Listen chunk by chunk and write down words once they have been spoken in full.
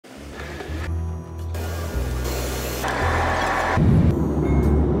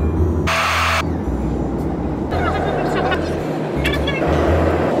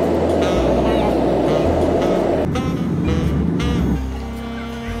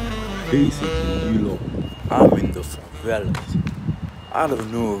Basically, you lot, I'm in the favelas. I don't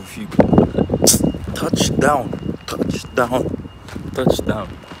know if you touchdown.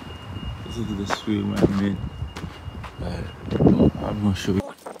 This is the street I'm in. I'm not sure.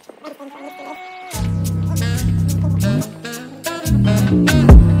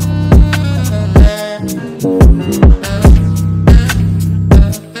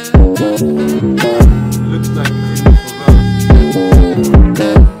 Looks like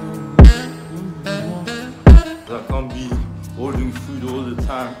I can't be ordering food all the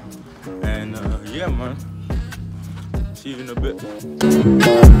time, and yeah, man, it's even a bit. The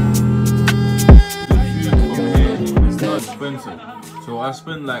food from here is not expensive, so I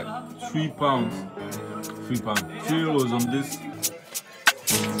spent like £3, €3 on this.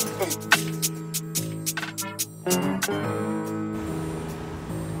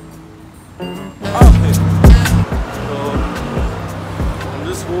 Okay, so I'm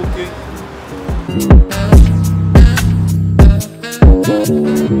just walking.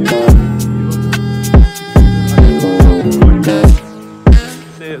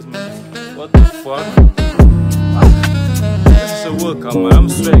 What the fuck? This is a workout, man. I'm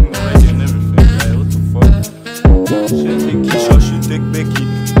sweating already and everything. Like, what the fuck? Should I take Keisha? Should I take Becky?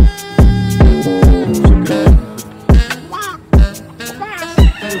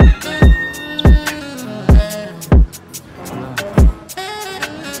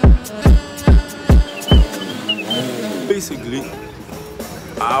 Basically,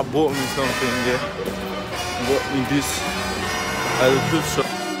 I bought me something, yeah. Bought me this at the thrift shop.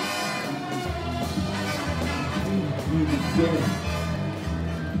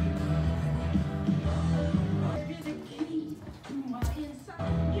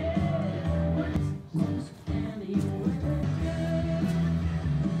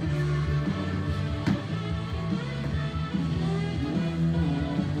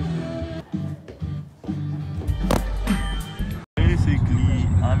 Basically,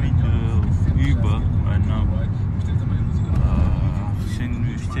 I'm in the Uber right now.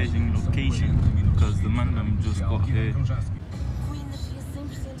 Changing location because the man just got here.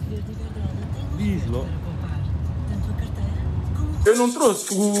 These lot. Eu não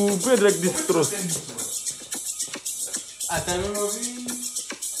trouxe, o Pedro é que disse que trouxe. Até não ouvi.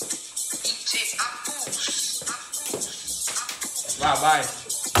 Vai.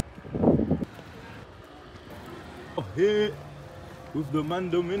 Oh, here with the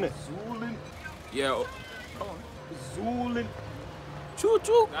mandem in it. Zooling. Yeah, come on. Zooling. Choo.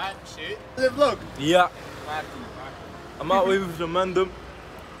 That shit. The vlog? Yeah. I'm out with the mandem.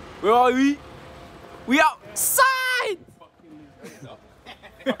 Where are we? We outside!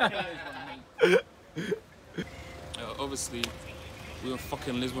 Obviously, we're in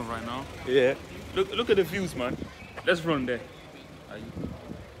fucking Lisbon right now. Yeah. Look at the views, man. Let's run there.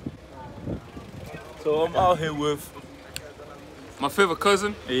 So I'm out here with my favorite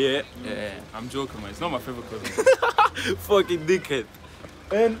cousin. Yeah. I'm joking, man. It's not my favorite cousin. Fucking dickhead.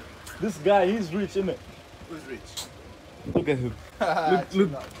 And this guy, he's rich, isn't it? Who's rich? Look at him. Look.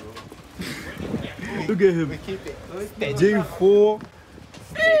 Look at him. We keep it. J4,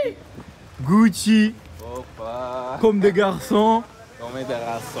 Gucci, Opa. Comme des garçons. Comme des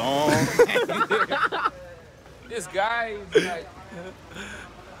garçons. This guy is like,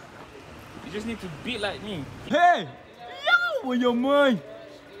 you just need to beat like me. Hey! Yo! Where your mind?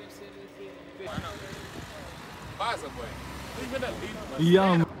 Baza, boy.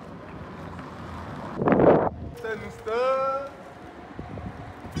 Yeah, man.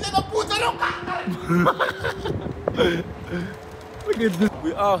 Look at this.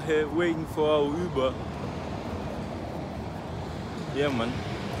 We're out here waiting for our Uber. Yeah, man.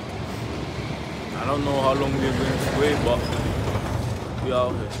 I don't know how long we're going to wait, but we're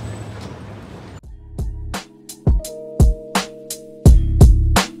out here.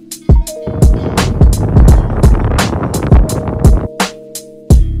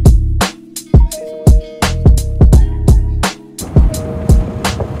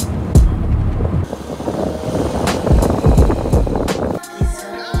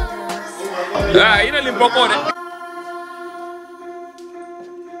 Ah, yun ang limpo ko.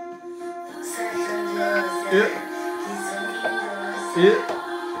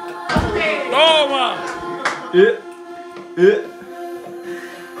 Toma!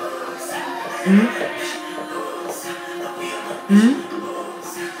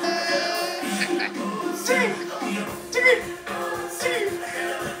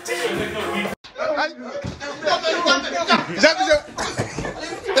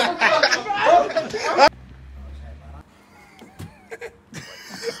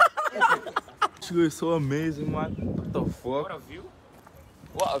 She was so amazing, man. What the fuck? What a view.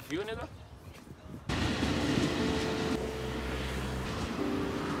 What, a view, nigga?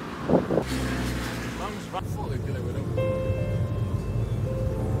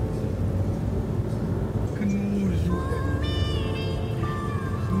 Que nojo.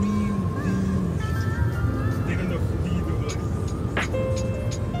 Meu Deus. Tem anda fodido, velho.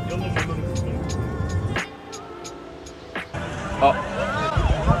 Ele não mandou no futuro. Oh.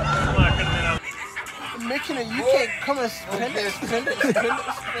 Making it, you can't come and spend it.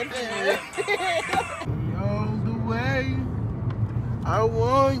 All the way, I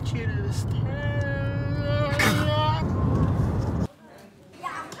want you to stay.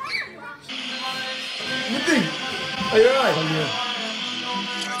 You think? Are you alright?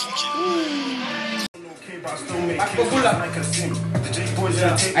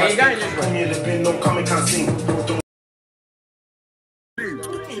 Aí, guys,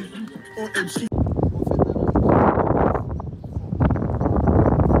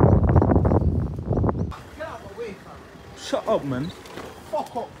 Shut up, man.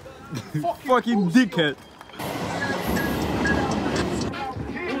 fuck up. Fucking dickhead.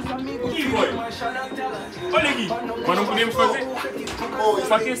 Olha aqui, mas não podemos fazer.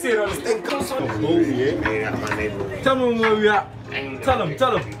 Para aquecer, olha. Tell me where we at. Tell him.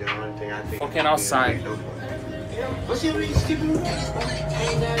 Fucking outside.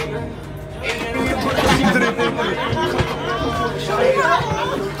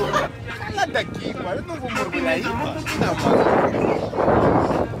 Sai daqui, mano. Eu não vou mergulhar aí. Não, mano.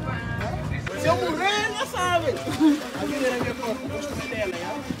 Se eu morrer, já sabe. A vida é minha própria. Gosto dela,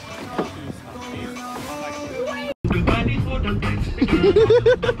 já.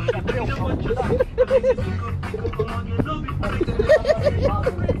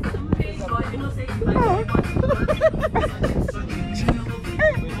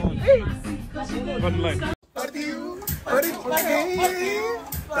 One line.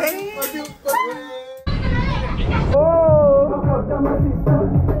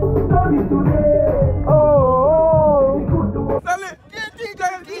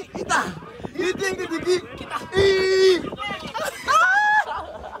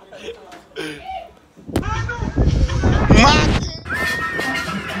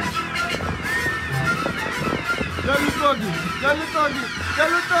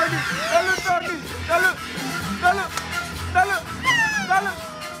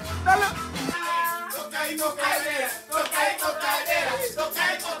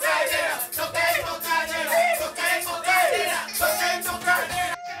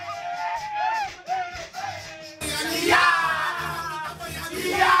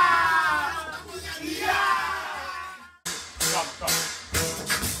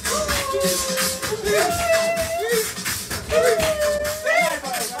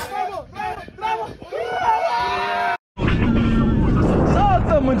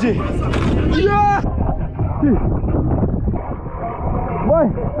 Salta, Manji! Yeah!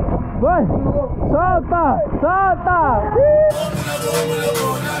 Vai! Salta!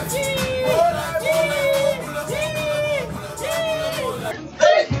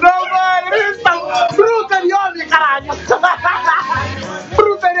 Não, mano, fruta de homem, caralho!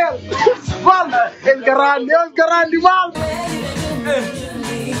 Fruta dele! Mano, ele garante mal!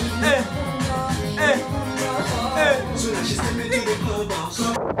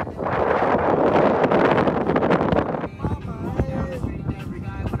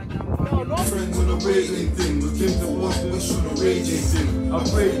 Friends on the raging thing, look into one wish on the raging thing. I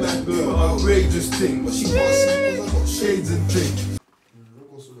prayed that girl, outrageous thing, but she can't see because I got shades and drink.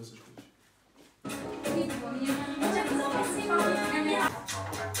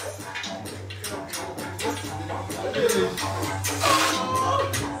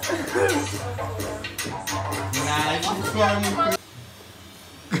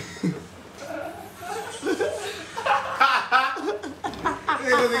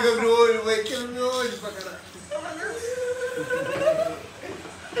 Eu digo abrir o olho, vai que abre o olho para caralho.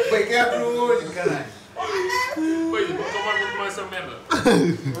 Vai que abre o olho, caralho. Oi, vou tomar essa merda.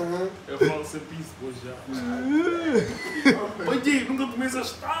 Eu falo sempre isso, pois já. Oi, Diego, nunca começa a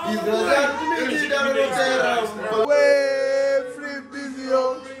estar. Free Bizio.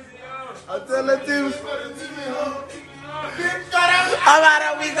 Alternatives.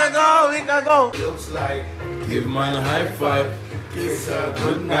 Agora we can go! Looks like, give man a high five, kiss her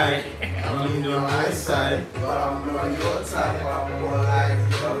good night. I'm on your high side, but I'm on your side. I'm more like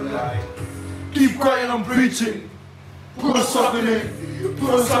your life. Keep quiet, I'm preaching. Put a sock in it,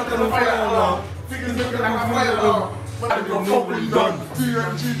 put a sock in the fire alarm. Fingers looking like a fire alarm. Man, you're fucking done.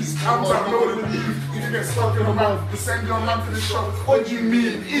 DMG's, I'm not loading the leaf. If you get stuck in the mouth, you send your man to the shop. What do you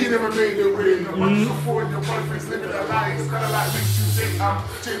mean? He never made it way. No one's afford your boyfriend's living their lives. Kinda like makes you say, I'm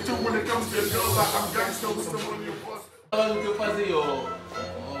J2 when it comes to your girls. Like I'm gangster with someone on your boss. Agora o que eu fazia, ô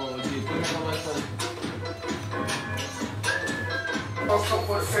Di, quando eu mais fazer? I'll stop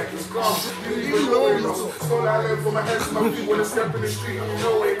for a second, it's gone. You even know it, stole that leg from my head to my feet when I step in the street. You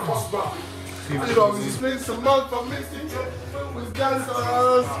know what it costs, but you know, we spent some months on missing with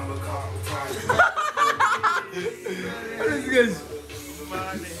dancers. Crazy, man.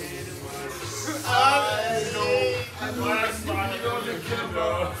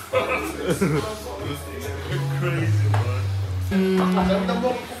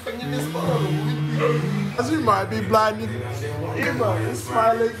 As we might be blinded, Emma is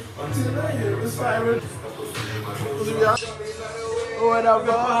smiling, Tina here is silent. What up,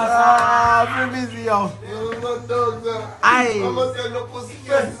 bro? I'm busy, yo. Aye.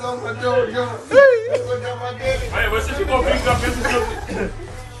 Aí, você ficou bem com a cabeça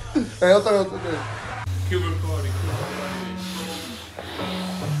de Eu tô. Kill recording.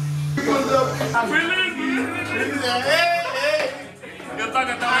 Eu tô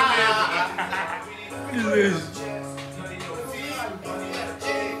cantando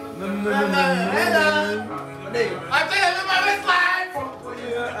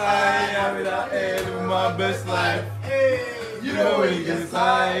My best life. You know what it gets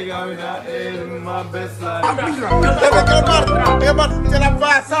like. I'm not in my best life.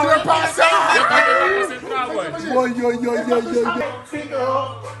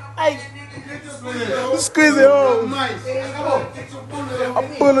 Squeeze it home. I'm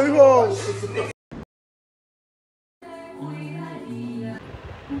pulling home.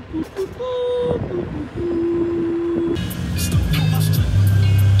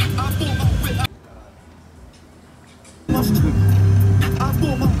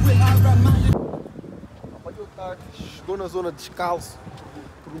 Chegou na zona descalço,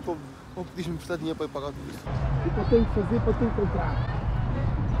 perguntou como podias-me prestar dinheiro para ir pagar tudo isso. O que eu tenho que fazer para te encontrar?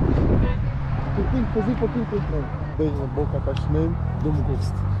 O que eu tenho que fazer para te encontrar? Beijo na boca, apaixonei-me, dou-me um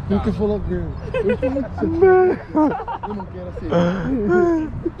gosto. Nunca falou que eu estou muito chateado. Eu não quero assim.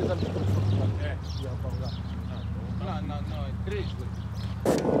 Não, é 3.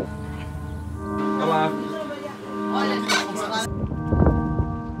 Olá.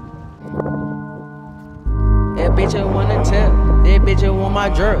 That bitch ain't want to tip, that bitch ain't want my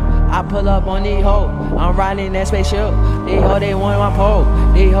jerk. I pull up on these hoes, I'm riding that spaceship. They hoe, they want my pole,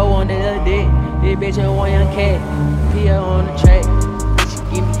 they hoe on the other dick. This bitch ain't want young cat, Pia on the track. Bitch,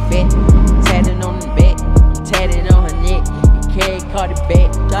 give me back, tatted on the back, tatted on her neck. Carry caught it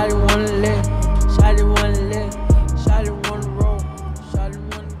back. Shawty wanna live, shawty wanna live, shawty wanna roll, shawty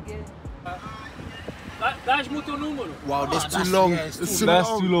wanna get. Dás-me o teu número. Wow, that's too long. It's too That's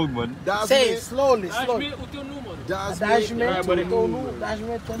long. too long, man. Say it slowly, slowly. Dás-me o teu número. Dás-me o teu número.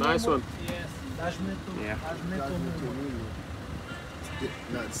 Dás-me o teu número. Nice one. Yes. Dás-me o teu número.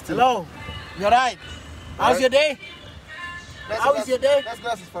 No, it's still. Hello, you alright? How's your day? How is your day? That's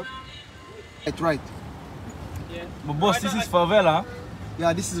glasses, fuck. Right. But boss, this is favela.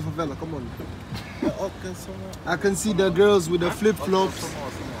 Yeah, this is a favela, come on. I can see the girls with the flip-flops.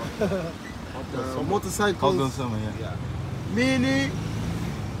 Motorcycles. Hold on, summer, yeah. Mini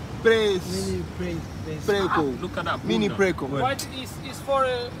Preco. Look at that. Mini Preco. What is for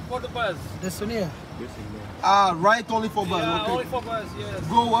the bus? This one here. Right only for bus. Yeah, Okay. only for bus, yes.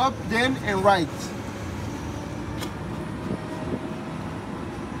 Go up then and right.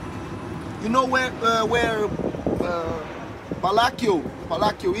 You know where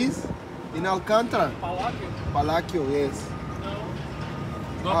Palacio is? In Alcantara? Palacio, yes.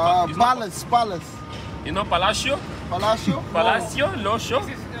 No. Palace. You know Palacio? Palacio? Palacio? No show?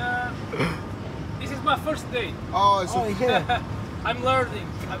 This is my first day. Oh, so yeah. I'm learning.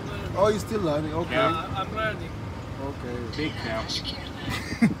 Oh, you're still learning, okay. Yeah, I'm learning. Okay. Big now.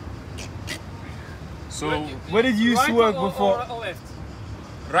 So, Where did you used to work before? Or left?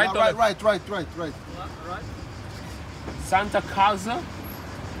 right or left? Right. Right. Santa Casa,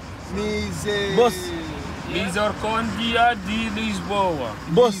 Boss. Misericórdia de Lisboa.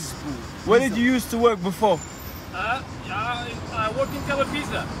 Boss, where did you used to work before? I work in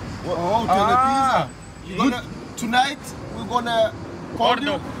Televisa. Oh, Televisa. Tonight we're gonna call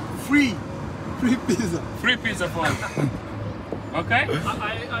you free pizza. Free pizza for you. Okay?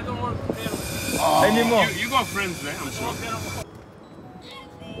 I don't work there. Anymore? You got friends there, I'm sure.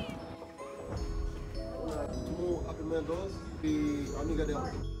 Mendoza e amiga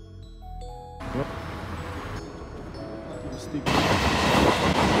dela.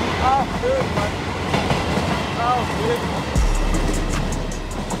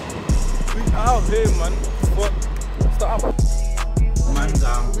 out here, man. What? Stop. Man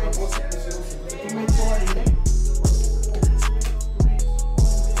down.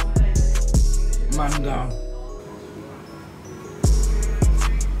 Man down.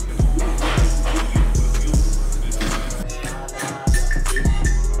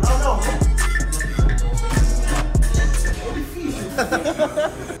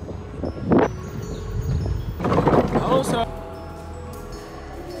 Also.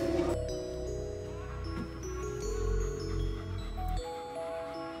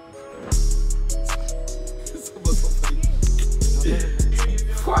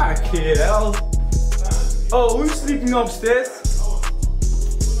 Fucking hell. Oh, who's sleeping upstairs?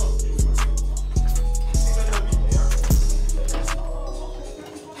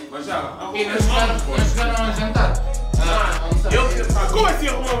 Mas já, eles chegaram a jantar. Como assim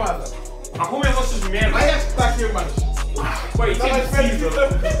arruma nada? Arruma as vossas merdas. Vai, acho que está aqui embaixo. Ué, isso é impossível.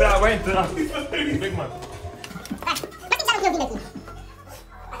 Tá, vai entrar. Vem, mano.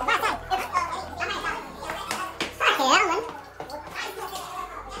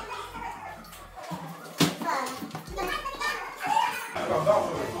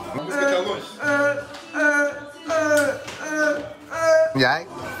 Jij?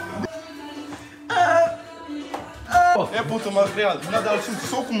 É puta, mas real, não dá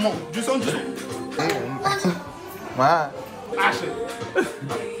só com mão, de som. Mas. Acha?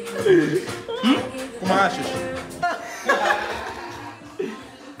 Como achas?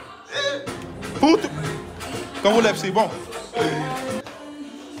 Puto! Então vou levar isso aí, bom?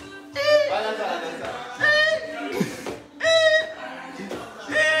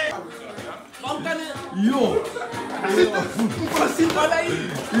 Yo! Não fala assim, olha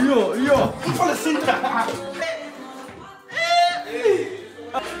aí! Yo! Não fala assim, cara!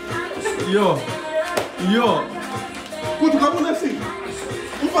 Yo! Puto, como é assim?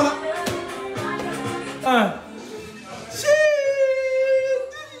 Não fala!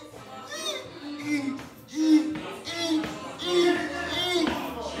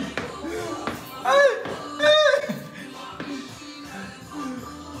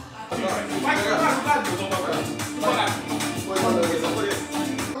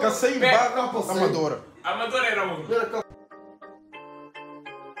 Cacei em barra amadora. Amadora era onde?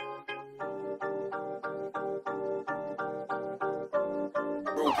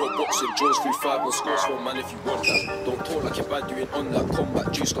 Boxing draws through 5 and scores for man if you want that. Don't talk like you're bad, you ain't on that.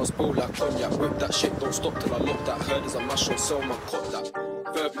 Combat juice guns bowl like cognac. Whip that shit, don't stop till I lock that. Heard as I mash on sell my cop that.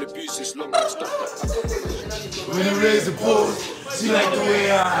 Verbal abuse is long, like stop that. When you raise the pose, she like the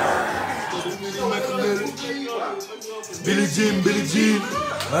way Billie Jean,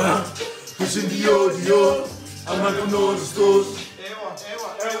 pushing the I'm not gonna know the stores.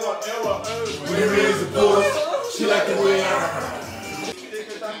 When you raise the pose, she like the way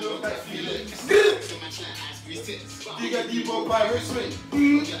You got Debo by her swing.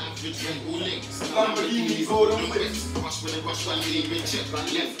 Lamborghini, golden whips.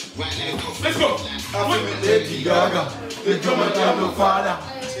 Let's go! I'm with Lady Gaga. They come and have no father.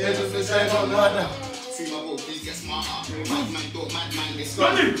 They just decide on nada.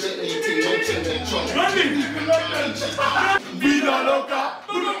 Vida loca.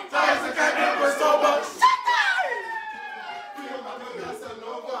 Faz a cara com estômago.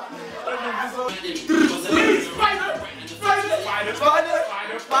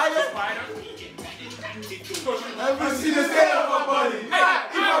 Never seen the scale of my body. If I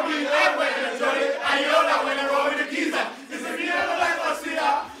be anywhere in the journey, I know that when I roll with the keys, it's a video like Australia.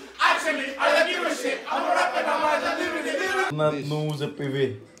 Actually, I don't give a shit. I'm a rapper, I'm living. Não usa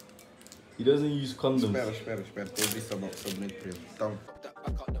PV. He doesn't use condoms. Espera. Estou a abrir sabonete preto. Então.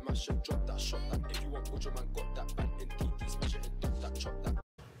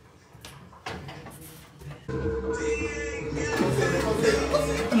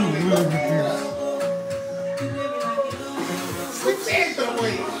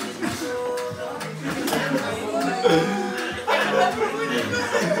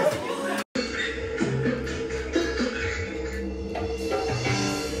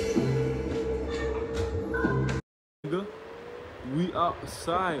 We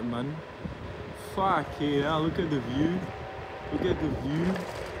outside, man. Fucking hell, look at the view. Look at the view.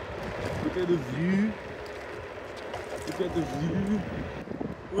 Look at the view. Look at the view.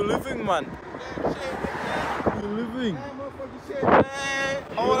 We're living, man. We're living.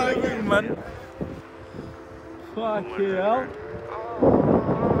 We're living, man. Fucking hell.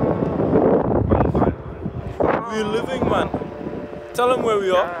 We're living, man. Tell them where we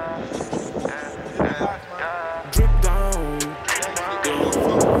are. Drip down.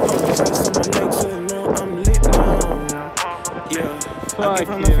 I'm lit now. Working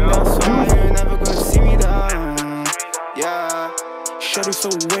from nothing, that's why you're never gonna see me down. Yeah. Shorty so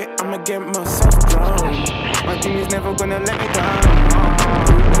wet, I'ma get myself drowned. My team is never gonna let me down.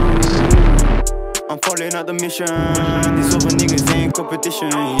 I'm following out the mission. These other niggas ain't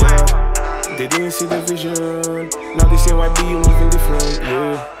competition, yeah. They didn't see the vision. Now they say YB moving different,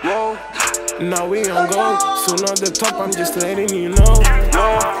 yeah. Whoa. Now we on go. Soon on the top, I'm just letting you know.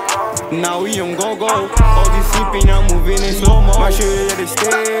 Now we on go. All this sleeping, I'm moving in slow-mo. My shit, yeah, they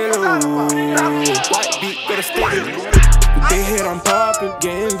stay low. White beat, gotta stay low. They hit on poppin',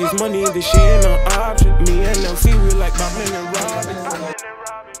 getting this money, this shit ain't no option. Me and LC, we like Batman and Robin.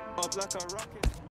 Up like a rocket.